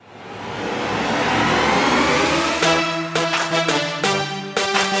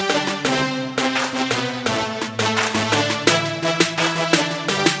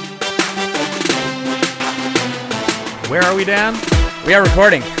we, Dan? We are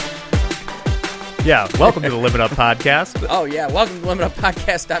recording. Yeah, welcome to the Live It Up podcast. Oh, yeah, welcome to the Live It Up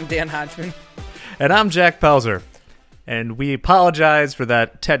podcast. I'm Dan Hodgman. And I'm Jack Pelzer. And we apologize for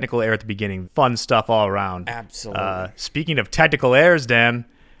that technical error at the beginning. Fun stuff all around. Absolutely. Speaking of technical errors, Dan,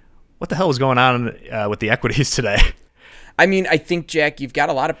 what the hell was going on with the equities today? I mean, I think, Jack, you've got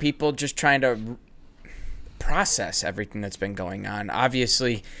a lot of people just trying to process everything that's been going on.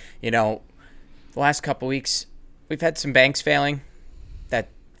 Obviously, you know, the last couple weeks, we've had some banks failing. That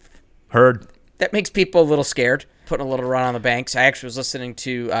makes people a little scared, putting a little run on the banks. I actually was listening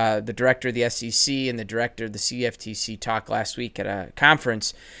to the director of the SEC and the director of the CFTC talk last week at a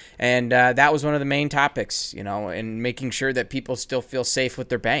conference, and that was one of the main topics, you know, and making sure that people still feel safe with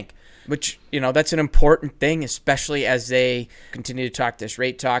their bank, which, you know, that's an important thing, especially as they continue to talk this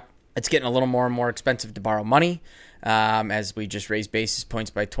rate talk. It's getting a little more and more expensive to borrow money. As we just raised basis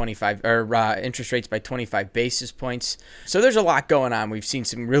points by 25, or interest rates by 25 basis points. So there's a lot going on. We've seen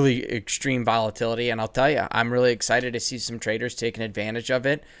some really extreme volatility, and I'll tell you, I'm really excited to see some traders taking advantage of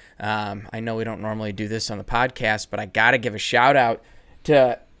it. I know we don't normally do this on the podcast, but I got to give a shout out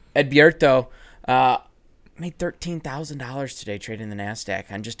to Ed Bierto. Made $13,000 today trading the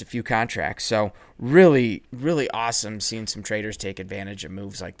NASDAQ on just a few contracts. So really, really awesome seeing some traders take advantage of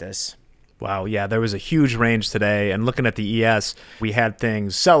moves like this. Wow, yeah, there was a huge range today, and looking at the ES, we had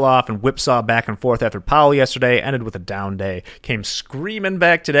things sell off and whipsaw back and forth after Powell yesterday, ended with a down day, came screaming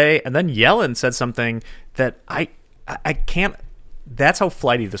back today, and then Yellen said something that I can't, that's how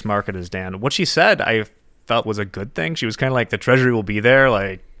flighty this market is, Dan. What she said I felt was a good thing. She was kind of like, the Treasury will be there,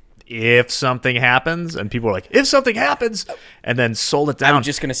 like, if something happens, and people were like, if something happens, and then sold it down. I'm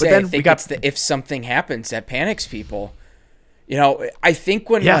just going to say, I think it's the if something happens that panics people. You know, I think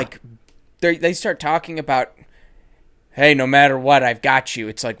when, they start talking about, hey, no matter what, I've got you.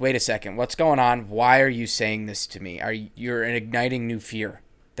 It's like, wait a second, what's going on? Why are you saying this to me? You're igniting new fear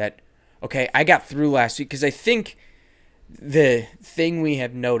that, okay, I got through last week. Because I think the thing we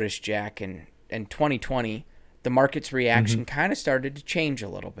have noticed, Jack, in 2020, the market's reaction kind of started to change a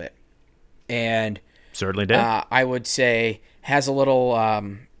little bit. And certainly did. I would say has a little, I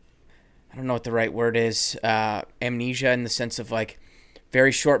don't know what the right word is, amnesia, in the sense of like,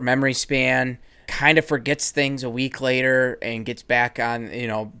 very short memory span, kind of forgets things a week later and gets back on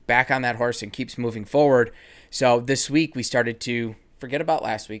that horse and keeps moving forward. So this week we started to forget about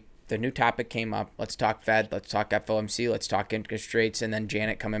last week. The new topic came up. Let's talk Fed. Let's talk FOMC. Let's talk interest rates. And then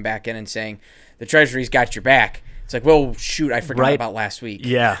Janet coming back in and saying, the Treasury's got your back. It's like, well, shoot, I forgot about last week.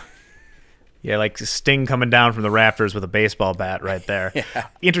 Yeah. Yeah, like Sting coming down from the rafters with a baseball bat right there. Yeah.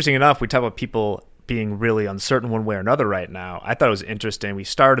 Interesting enough, we talk about people being really uncertain one way or another right now. I thought it was interesting. We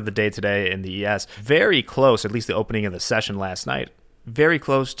started the day today in the ES very close, at least the opening of the session last night, very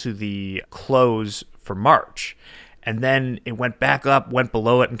close to the close for March. And then it went back up, went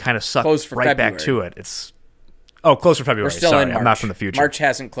below it, and kind of sucked right February. Back to it. Close for February. We're still Sorry, in March. I'm not from the future. March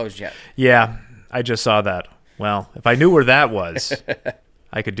hasn't closed yet. Yeah, I just saw that. Well, if I knew where that was,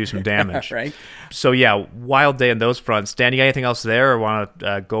 I could do some damage. Right. So, yeah, wild day on those fronts. Dan, you got anything else there, or want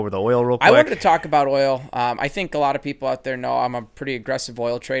to go over the oil real quick? I wanted to talk about oil. I think a lot of people out there know I'm a pretty aggressive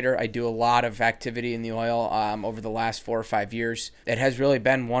oil trader. I do a lot of activity in the oil over the last 4 or 5 years. It has really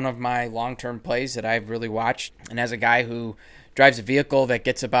been one of my long-term plays that I've really watched. And as a guy who drives a vehicle that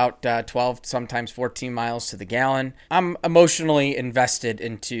gets about 12, sometimes 14 miles to the gallon, I'm emotionally invested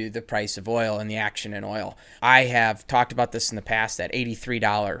into the price of oil and the action in oil. I have talked about this in the past, that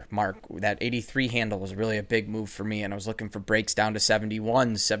 $83 mark, that 83 handle was really a big move for me, and I was looking for breaks down to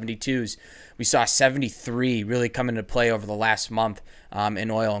 71s, 72s. We saw 73 really come into play over the last month in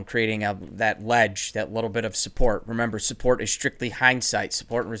oil and creating that ledge, that little bit of support. Remember, support is strictly hindsight.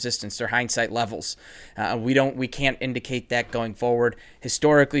 Support and resistance, they're hindsight levels. We can't indicate that going forward.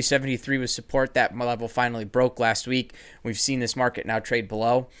 Historically, 73 was support. That level finally broke last week. We've seen this market now trade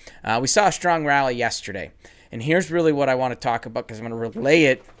below. We saw a strong rally yesterday. And here's really what I want to talk about, because I'm going to relay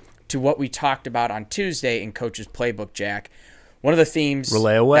it to what we talked about on Tuesday in Coach's Playbook, Jack. One of the themes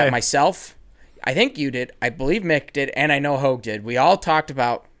that myself, I think you did, I believe Mick did, and I know Hogue did. We all talked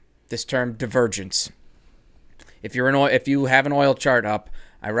about this term divergence. If you have an oil chart up,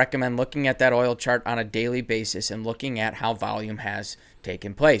 I recommend looking at that oil chart on a daily basis and looking at how volume has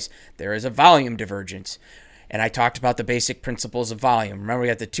taken place. There is a volume divergence. And I talked about the basic principles of volume. Remember, we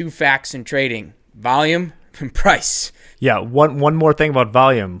got the two facts in trading: volume and price. Yeah, one more thing about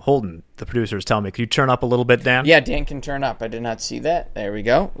volume. Holden, the producer, is telling me. Can you turn up a little bit, Dan? Yeah, Dan can turn up. I did not see that. There we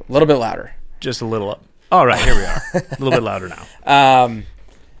go. A little bit louder. Just a little up. All right, here we are. A little bit louder now.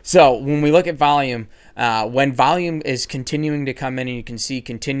 So when we look at volume, when volume is continuing to come in and you can see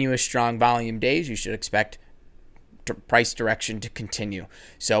continuous strong volume days, you should expect price direction to continue.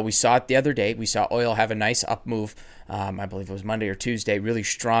 So we saw it the other day. We saw oil have a nice up move. I believe it was Monday or Tuesday. Really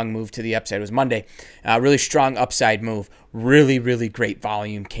strong move to the upside. It was Monday. Really strong upside move. Really, really great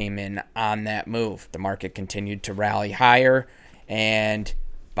volume came in on that move. The market continued to rally higher, and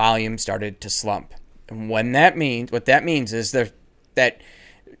volume started to slump. And what that means is that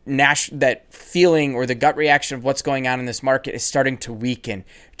feeling or the gut reaction of what's going on in this market is starting to weaken.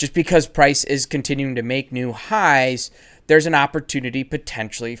 Just because price is continuing to make new highs, there's an opportunity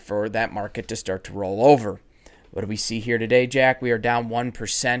potentially for that market to start to roll over. What do we see here today, Jack? We are down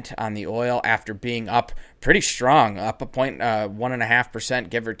 1% on the oil after being up pretty strong, up 1.5%,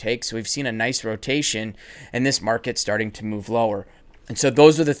 give or take. So we've seen a nice rotation, and this market starting to move lower. And so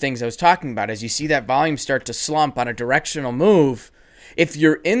those are the things I was talking about. As you see that volume start to slump on a directional move, if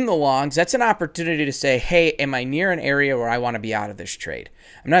you're in the longs, that's an opportunity to say, hey, am I near an area where I want to be out of this trade?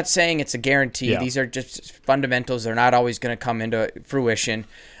 I'm not saying it's a guarantee. Yeah. These are just fundamentals. They're not always going to come into fruition.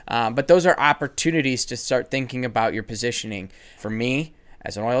 But those are opportunities to start thinking about your positioning. For me,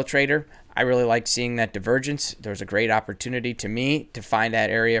 as an oil trader, I really like seeing that divergence. There's a great opportunity to me to find that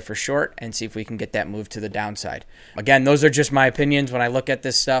area for short and see if we can get that move to the downside. Again, those are just my opinions when I look at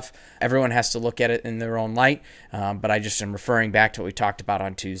this stuff. Everyone has to look at it in their own light, but I just am referring back to what we talked about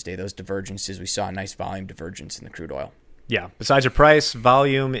on Tuesday, those divergences. We saw a nice volume divergence in the crude oil. Yeah, besides your price,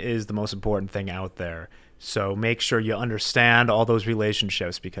 volume is the most important thing out there. So make sure you understand all those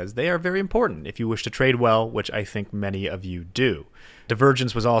relationships because they are very important if you wish to trade well, which I think many of you do.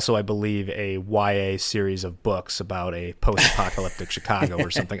 Divergence was also, I believe, a YA series of books about a post-apocalyptic Chicago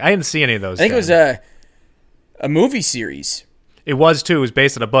or something. I didn't see any of those. I think it was a movie series. It was, too. It was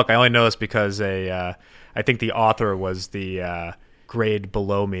based on a book. I only know this because I think the author was the grade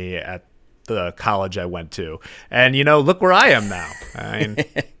below me at the college I went to. And, look where I am now. I mean,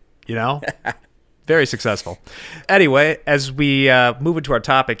 very successful. Anyway, as we move into our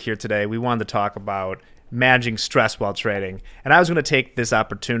topic here today, we wanted to talk about managing stress while trading. And I was going to take this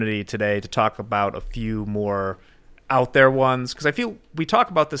opportunity today to talk about a few more out there ones because I feel we talk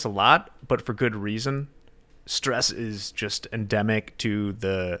about this a lot, but for good reason. Stress is just endemic to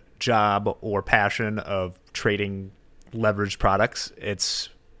the job or passion of trading leveraged products. It's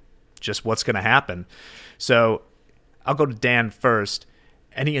just what's going to happen. So I'll go to Dan first.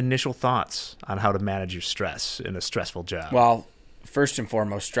 Any initial thoughts on how to manage your stress in a stressful job? Well, first and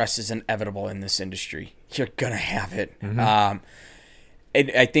foremost, stress is inevitable in this industry. You're going to have it. Mm-hmm.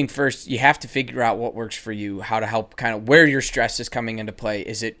 And I think first you have to figure out what works for you, how to help kind of where your stress is coming into play.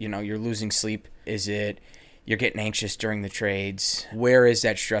 Is it, you're losing sleep? Is it you're getting anxious during the trades? Where is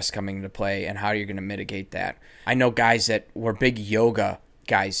that stress coming into play and how are you going to mitigate that? I know guys that were big yoga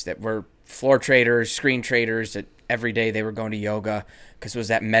guys that were floor traders, screen traders, that every day they were going to yoga because it was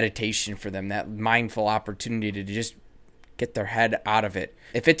that meditation for them, that mindful opportunity to just get their head out of it.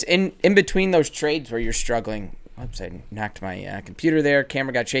 If it's in between those trades where you're struggling, oops, I knocked my computer there,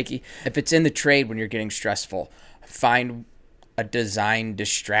 camera got shaky. If it's in the trade when you're getting stressful, find a design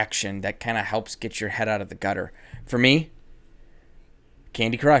distraction that kind of helps get your head out of the gutter. For me,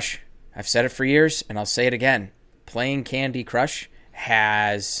 Candy Crush. I've said it for years and I'll say it again. Playing Candy Crush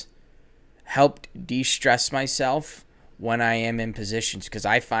has helped de-stress myself when I am in positions because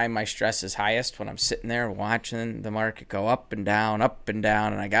I find my stress is highest when I'm sitting there watching the market go up and down,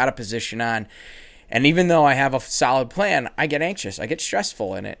 and I got a position on. And even though I have a solid plan, I get anxious. I get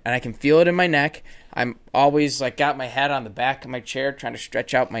stressful in it, and I can feel it in my neck. I'm always got my head on the back of my chair trying to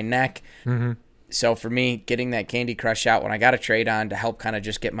stretch out my neck. Mm-hmm. So for me, getting that Candy Crush out when I got a trade on to help kind of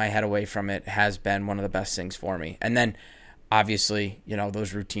just get my head away from it has been one of the best things for me. And then obviously,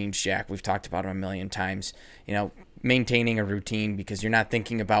 those routines, Jack, we've talked about them a million times, maintaining a routine because you're not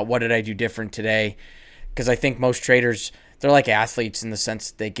thinking about what did I do different today. Because I think most traders, they're like athletes in the sense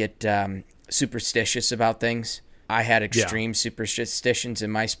that they get superstitious about things. I had extreme superstitions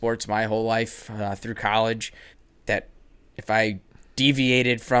in my sports my whole life through college that if I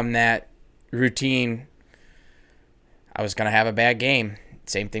deviated from that routine, I was going to have a bad game.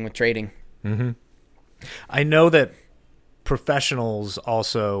 Same thing with trading. Mm-hmm. I know that professionals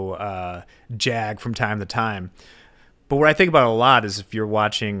also jag from time to time. But what I think about a lot is if you're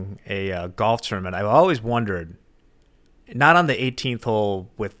watching a golf tournament, I've always wondered, not on the 18th hole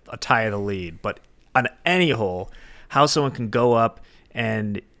with a tie of the lead, but on any hole, how someone can go up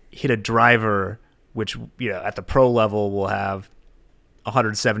and hit a driver, which at the pro level will have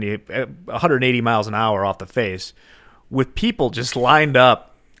 180 miles an hour off the face, with people just lined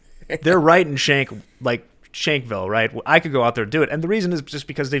up. They're right in shank, like Shankville, right? I could go out there and do it. And the reason is just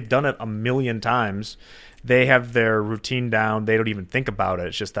because they've done it a million times. They have their routine down. They don't even think about it.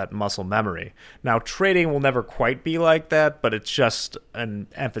 It's just that muscle memory. Now, trading will never quite be like that, but it's just an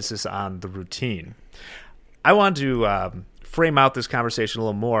emphasis on the routine. I want to frame out this conversation a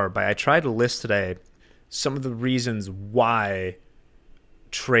little more by I tried to list today some of the reasons why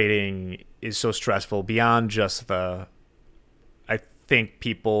trading is so stressful beyond just I think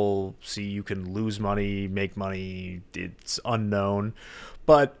people see you can lose money, make money, it's unknown.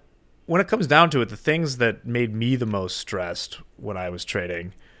 But when it comes down to it, the things that made me the most stressed when I was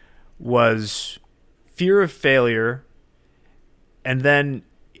trading was fear of failure. And then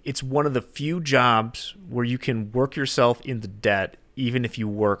it's one of the few jobs where you can work yourself into debt even if you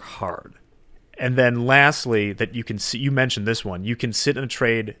work hard. And then lastly, that you can see, you mentioned this one, you can sit in a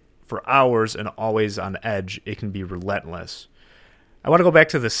trade for hours and always on edge. It can be relentless. I want to go back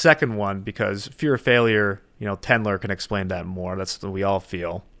to the second one because fear of failure, Tendler can explain that more. That's what we all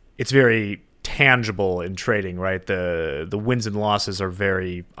feel. It's very tangible in trading, right? The wins and losses are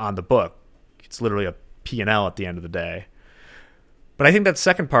very on the book. It's literally a P&L at the end of the day. But I think that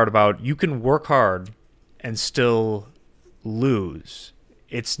second part about you can work hard and still lose.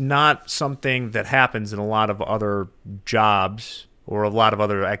 It's not something that happens in a lot of other jobs or a lot of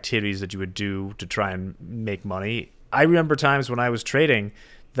other activities that you would do to try and make money. I remember times when I was trading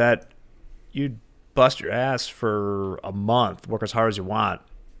that you'd bust your ass for a month, work as hard as you want.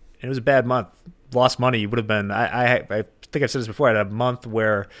 And it was a bad month. Lost money. You would have been, I think I've said this before, I had a month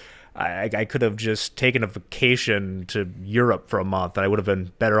where I could have just taken a vacation to Europe for a month and I would have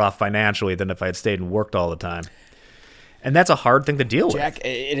been better off financially than if I had stayed and worked all the time. And that's a hard thing to deal with. Jack,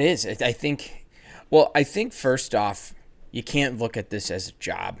 it is. I think first off, you can't look at this as a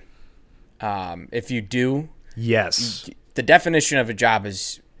job. If you do, yes, the definition of a job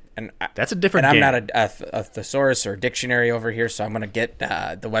is, and that's a different. And game. I'm not a thesaurus or a dictionary over here, so I'm going to get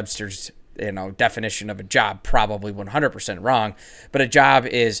the Webster's definition of a job probably 100% wrong. But a job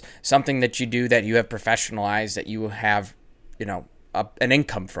is something that you do that you have professionalized, that you have an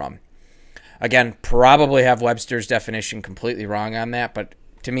income from. Again, probably have Webster's definition completely wrong on that, but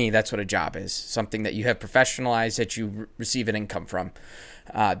to me, that's what a job is. Something that you have professionalized that you receive an income from.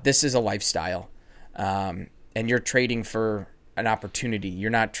 This is a lifestyle, and you're trading for an opportunity. You're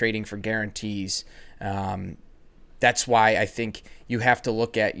not trading for guarantees. That's why I think you have to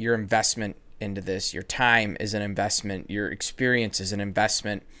look at your investment into this. Your time is an investment. Your experience is an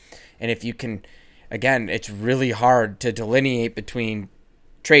investment. And if you can, again, it's really hard to delineate between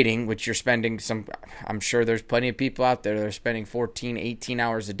trading, which you're spending I'm sure there's plenty of people out there that are spending 14, 18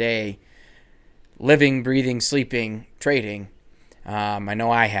 hours a day living, breathing, sleeping, trading. I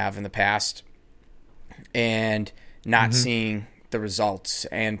know I have in the past, and not seeing the results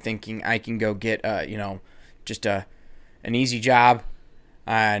and thinking I can go get just an easy job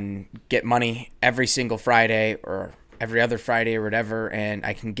and get money every single Friday or every other Friday or whatever, and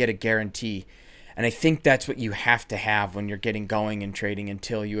I can get a guarantee. And I think that's what you have to have when you're getting going in trading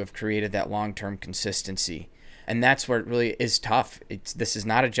until you have created that long-term consistency. And that's where it really is tough. This is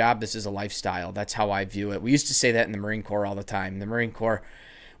not a job. This is a lifestyle. That's how I view it. We used to say that in the Marine Corps all the time. The Marine Corps,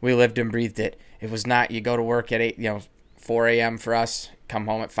 we lived and breathed it. It was not you go to work at 4 a.m. for us, come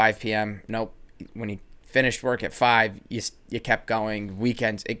home at 5 p.m. Nope. When you finished work at 5, you kept going.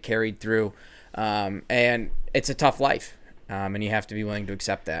 Weekends, it carried through. And it's a tough life, and you have to be willing to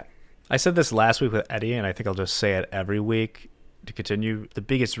accept that. I said this last week with Eddie, and I think I'll just say it every week to continue. The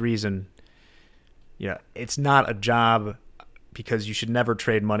biggest reason, it's not a job because you should never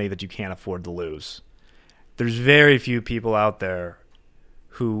trade money that you can't afford to lose. There's very few people out there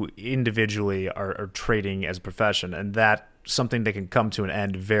who individually are trading as a profession, and that's something that can come to an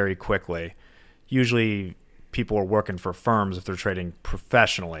end very quickly. Usually people are working for firms if they're trading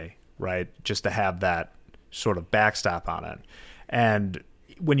professionally, right, just to have that sort of backstop on it. And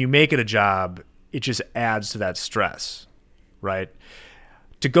when you make it a job, it just adds to that stress, right?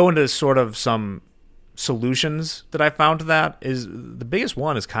 To go into sort of some solutions that I found to that is the biggest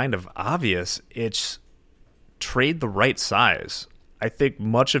one is kind of obvious. It's trade the right size. I think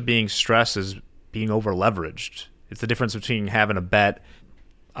much of being stressed is being over leveraged. It's the difference between having a bet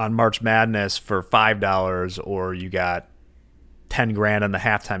on March Madness for $5 or you got 10 grand on the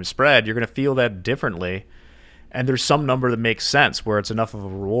halftime spread. You're going to feel that differently. And there's some number that makes sense where it's enough of a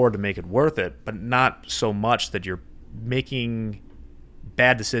reward to make it worth it, but not so much that you're making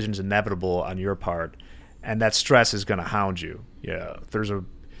bad decisions inevitable on your part. And that stress is going to hound you. Yeah, there's a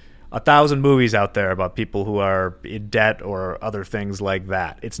 1,000 movies out there about people who are in debt or other things like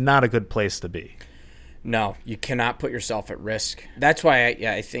that. It's not a good place to be. No, you cannot put yourself at risk. That's why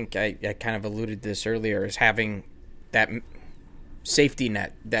I think I kind of alluded to this earlier, is having that safety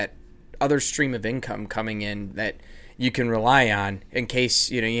net, that other stream of income coming in that you can rely on in case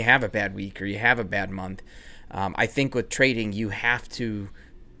you have a bad week or you have a bad month. I think with trading, you have to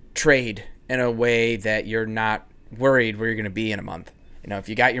trade in a way that you're not worried where you're going to be in a month. If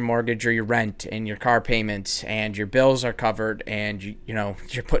you got your mortgage or your rent and your car payments and your bills are covered and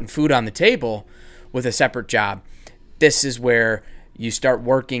you're putting food on the table with a separate job, this is where you start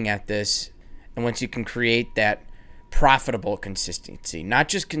working at this. And once you can create that profitable consistency, not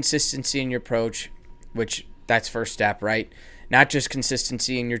just consistency in your approach, which that's first step, right? Not just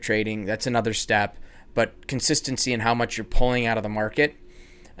consistency in your trading, that's another step, but consistency in how much you're pulling out of the market.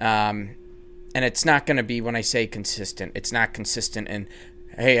 And it's not going to be, when I say consistent, it's not consistent in,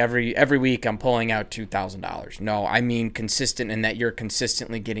 hey, every week I'm pulling out $2,000. No, I mean consistent in that you're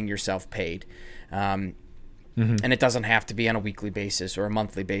consistently getting yourself paid. And it doesn't have to be on a weekly basis or a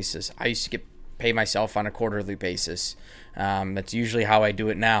monthly basis. I used to pay myself on a quarterly basis. That's usually how I do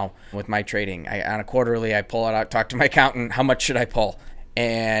it now with my trading. On a quarterly, I pull it out, talk to my accountant, how much should I pull?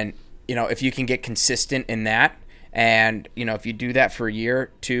 And, if you can get consistent in that, and, if you do that for a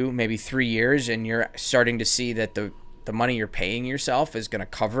year, 2, maybe 3 years, and you're starting to see that the money you're paying yourself is going to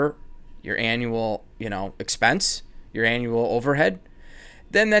cover your annual, expense, your annual overhead,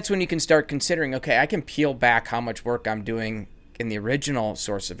 then that's when you can start considering, okay, I can peel back how much work I'm doing in the original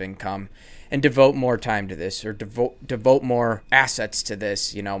source of income and devote more time to this, or devote more assets to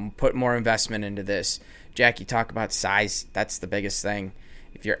this, put more investment into this. Jack, you talk about size. That's the biggest thing.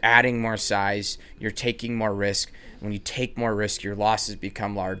 If you're adding more size, you're taking more risk. When you take more risk, your losses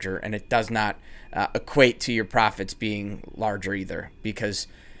become larger, and it does not equate to your profits being larger either. Because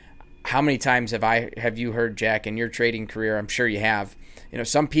how many times have you heard, Jack, in your trading career? I'm sure you have.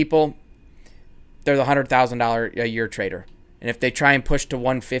 Some people, they're the $100,000 a year trader, and if they try and push to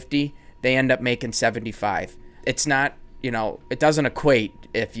 150, they end up making 75. It's not, it doesn't equate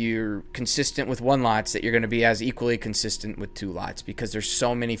if you're consistent with one lots that you're going to be as equally consistent with 2 lots, because there's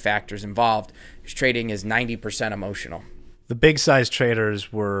so many factors involved. Trading is 90% emotional. The big size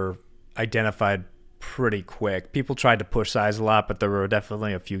traders were identified pretty quick. People tried to push size a lot, but there were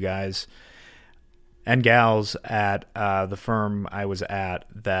definitely a few guys and gals at the firm I was at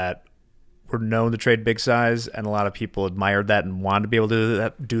that were known to trade big size, and a lot of people admired that and wanted to be able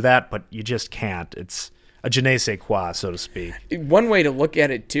to do that, but you just can't. It's a je ne sais quoi, so to speak. One way to look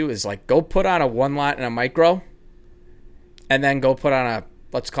at it, too, is like go put on a 1 lot in a micro, and then go put on a,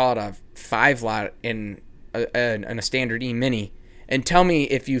 let's call it a 5 lot in a standard E-mini, and tell me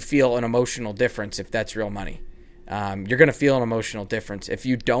if you feel an emotional difference, if that's real money. You're going to feel an emotional difference. If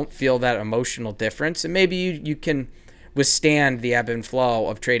you don't feel that emotional difference, and maybe you can withstand the ebb and flow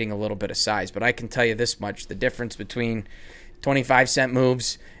of trading a little bit of size. But I can tell you this much, the difference between 25-cent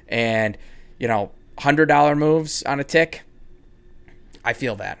moves and, $100 moves on a tick, I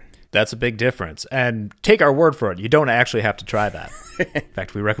feel that. That's a big difference. And take our word for it. You don't actually have to try that. In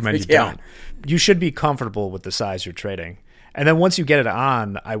fact, we recommend you don't. You should be comfortable with the size you're trading. And then once you get it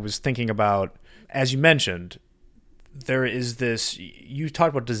on, I was thinking about, as you mentioned, there is this, you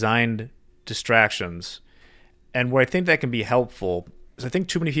talked about designed distractions. And where I think that can be helpful is I think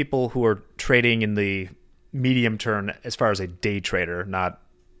too many people who are trading in the medium term, as far as a day trader, not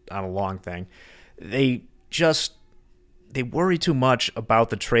on a long thing, they worry too much about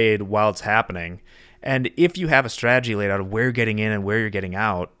the trade while it's happening. And if you have a strategy laid out of where you're getting in and where you're getting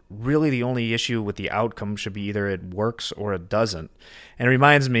out, really the only issue with the outcome should be either it works or it doesn't. And it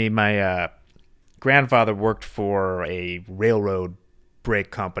reminds me, my grandfather worked for a railroad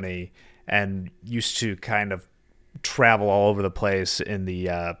brake company and used to kind of travel all over the place in the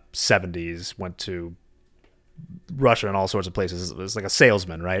 70s, went to Russia and all sorts of places. It was like a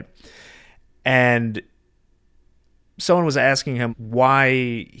salesman, right? And someone was asking him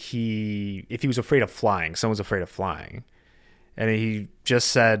if he was afraid of flying. Someone's afraid of flying. And he just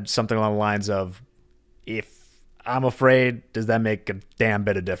said something along the lines of, if I'm afraid, does that make a damn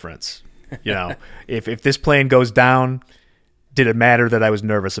bit of difference? If this plane goes down, did it matter that I was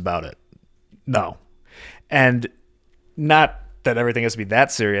nervous about it? No. And not that everything has to be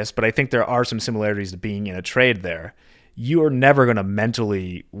that serious, but I think there are some similarities to being in a trade there. You are never going to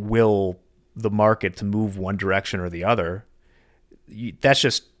mentally will the market to move one direction or the other. That's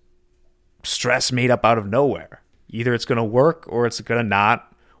just stress made up out of nowhere. Either it's going to work or it's going to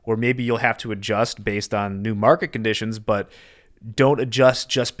not, or maybe you'll have to adjust based on new market conditions, but don't adjust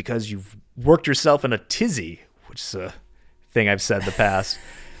just because you've worked yourself in a tizzy, which is a thing I've said in the past,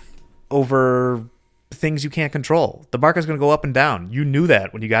 over things you can't control. The market's going to go up and down. You knew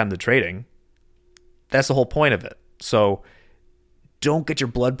that when you got into trading. That's the whole point of it. So don't get your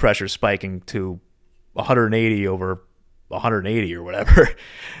blood pressure spiking to 180 over 180 or whatever.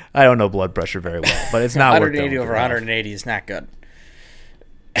 I don't know blood pressure very well, but it's not 180 over 180 is not good.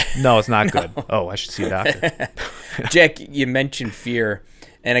 No, it's not good. Oh, I should see a doctor. Jack, you mentioned fear.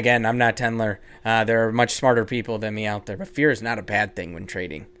 And again, I'm not Tendler. There are much smarter people than me out there, but fear is not a bad thing when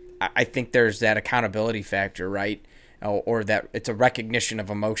trading. I think there's that accountability factor, right? Or that it's a recognition of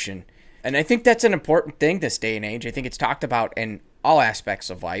emotion. And I think that's an important thing this day and age. I think it's talked about in all aspects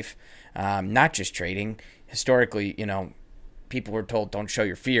of life, not just trading. Historically, people were told don't show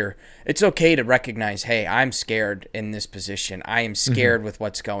your fear. It's okay to recognize, hey, I'm scared in this position. I am scared with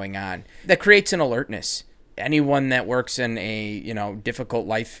what's going on. That creates an alertness. Anyone that works in a difficult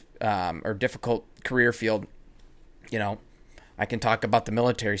life or difficult career field, I can talk about the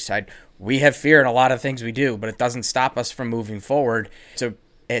military side. We have fear in a lot of things we do, but it doesn't stop us from moving forward. So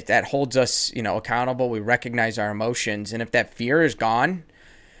that holds us, accountable. We recognize our emotions, and if that fear is gone,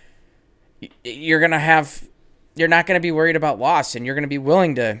 you're not going to be worried about loss, and you're going to be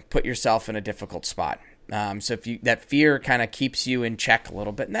willing to put yourself in a difficult spot. So if that fear kind of keeps you in check a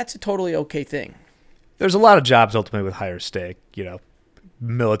little bit, and that's a totally okay thing. There's a lot of jobs ultimately with higher stake,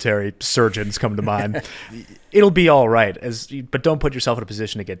 military surgeons come to mind. It'll be all right, but don't put yourself in a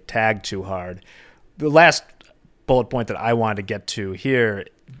position to get tagged too hard. The last bullet point that I wanted to get to here,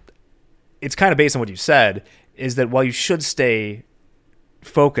 it's kind of based on what you said, is that while you should stay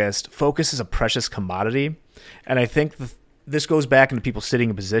focus is a precious commodity. And I think this goes back into people sitting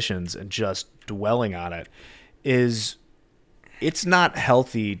in positions and just dwelling on it, is it's not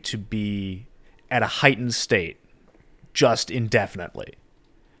healthy to be at a heightened state just indefinitely.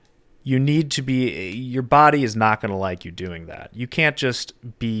 You need to be, your body is not going to like you doing that. You can't just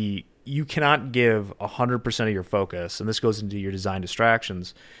be, you cannot give 100% of your focus, and this goes into your design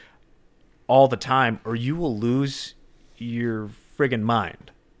distractions, all the time, or you will lose your friggin'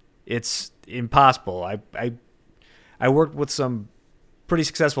 mind. It's impossible. I worked with some pretty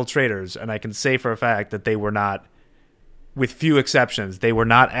successful traders, and I can say for a fact that they were not, with few exceptions, they were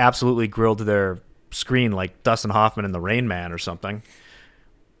not absolutely grilled to their screen like Dustin Hoffman in The Rain Man or something,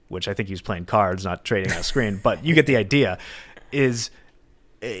 which I think he was playing cards, not trading on a screen. But you get the idea, is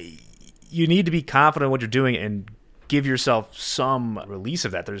you need to be confident in what you're doing and give yourself some release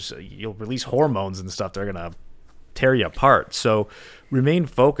of that. You'll release hormones and stuff that are going to tear you apart. So remain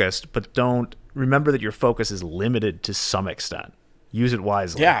focused, but remember that your focus is limited to some extent. Use it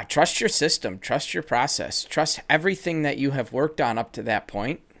wisely. Yeah, trust your system. Trust your process. Trust everything that you have worked on up to that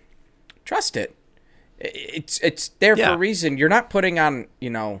point. Trust it. It's there for a reason. You're not putting on,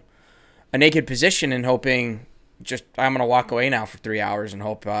 a naked position and hoping I'm going to walk away now for 3 hours and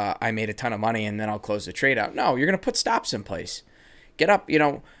hope I made a ton of money and then I'll close the trade out. No, you're going to put stops in place. Get up,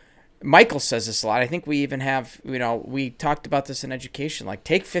 Michael says this a lot. I think we even have, we talked about this in education, like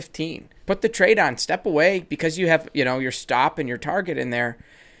take 15, put the trade on, step away because you have, your stop and your target in there.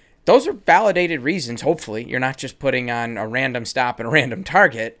 Those are validated reasons. Hopefully you're not just putting on a random stop and a random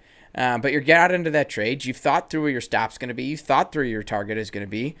target, but you're get out into that trade. You've thought through where your stop's going to be. You've thought through where your target is going to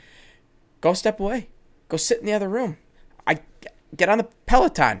be. Go step away. Go sit in the other room. Get on the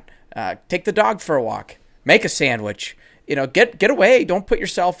Peloton. Take the dog for a walk. Make a sandwich. Get away. Don't put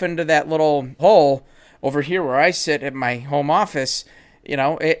yourself into that little hole over here where I sit at my home office.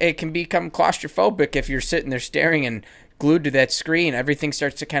 It can become claustrophobic if you're sitting there staring and glued to that screen. Everything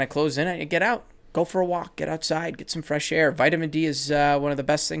starts to kind of close in on you. Get out. Go for a walk. Get outside. Get some fresh air. Vitamin D is one of the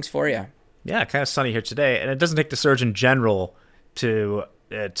best things for you. Yeah, kind of sunny here today. And it doesn't take the Surgeon General to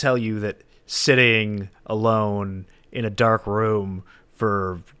tell you that sitting alone in a dark room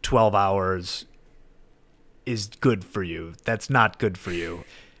for 12 hours is good for you. That's not good for you.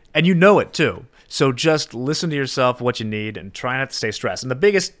 And you know it too. So just listen to yourself, what you need, and try not to stay stressed. And the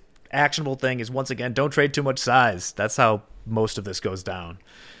biggest actionable thing is, once again, don't trade too much size. That's how most of this goes down.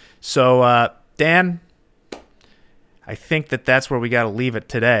 So, Dan, I think that's where we got to leave it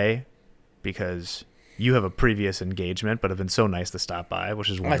today, because you have a previous engagement, but have been so nice to stop by, which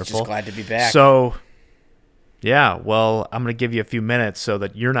is wonderful. I'm just glad to be back. So, yeah, well, I'm going to give you a few minutes so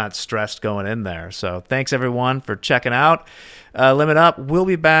that you're not stressed going in there. So thanks, everyone, for checking out Limit Up. We'll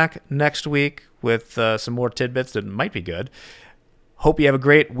be back next week with some more tidbits that might be good. Hope you have a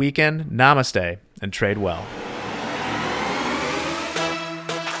great weekend. Namaste, and trade well.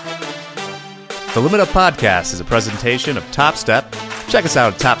 The Limit Up Podcast is a presentation of Top Step. Check us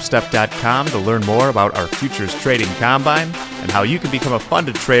out at topstep.com to learn more about our futures trading combine and how you can become a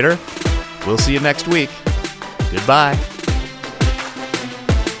funded trader. We'll see you next week. Goodbye.